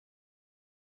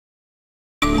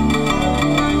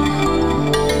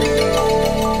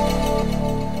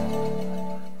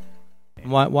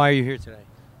Why are you here today?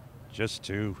 Just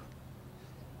to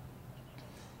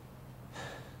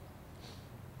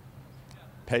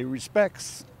pay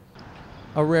respects.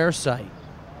 A rare sight.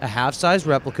 A half-size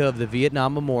replica of the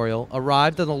Vietnam Memorial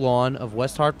arrived on the lawn of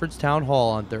West Hartford's Town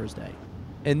Hall on Thursday.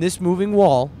 And this moving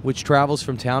wall, which travels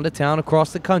from town to town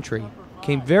across the country,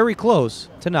 came very close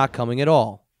to not coming at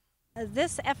all.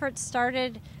 This effort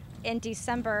started in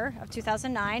December of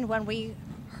 2009 when we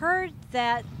heard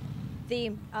that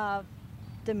the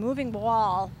moving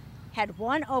wall had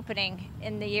one opening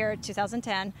in the year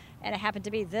 2010, and it happened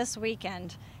to be this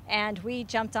weekend, and we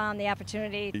jumped on the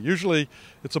opportunity. Usually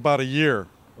it's about a year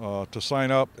to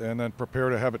sign up and then prepare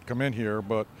to have it come in here,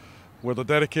 but with a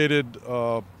dedicated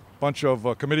bunch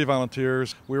of committee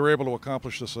volunteers, we were able to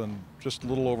accomplish this in just a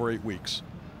little over 8 weeks.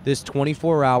 This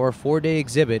 24-hour, 4-day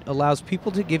exhibit allows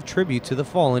people to give tribute to the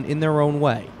fallen in their own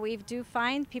way. We do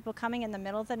find people coming in the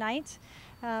middle of the night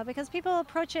because people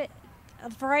approach it a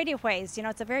variety of ways. You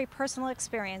know, it's a very personal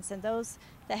experience, and those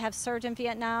that have served in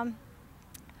Vietnam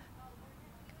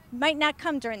might not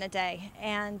come during the day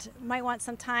and might want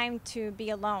some time to be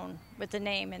alone with the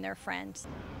name and their friends.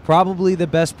 Probably the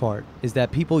best part is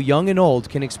that people young and old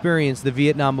can experience the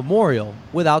Vietnam Memorial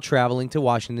without traveling to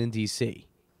Washington, D.C.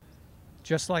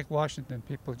 Just like Washington,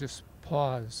 people just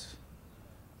pause,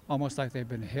 almost like they've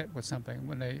been hit with something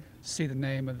when they see the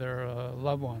name of their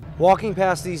loved one. Walking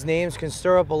past these names can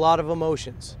stir up a lot of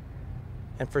emotions,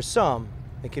 and for some,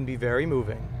 it can be very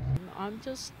moving. I'm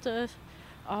just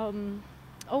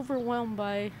overwhelmed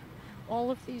by all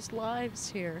of these lives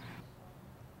here.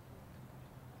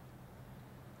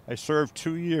 I served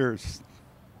 2 years.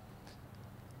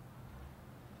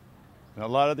 And a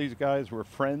lot of these guys were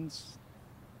friends,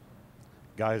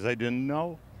 guys I didn't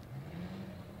know,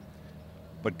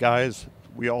 but guys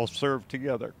we all served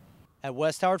together. At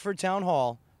West Hartford Town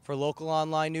Hall, for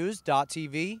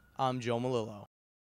localonlinenews.tv, I'm Joe Malillo.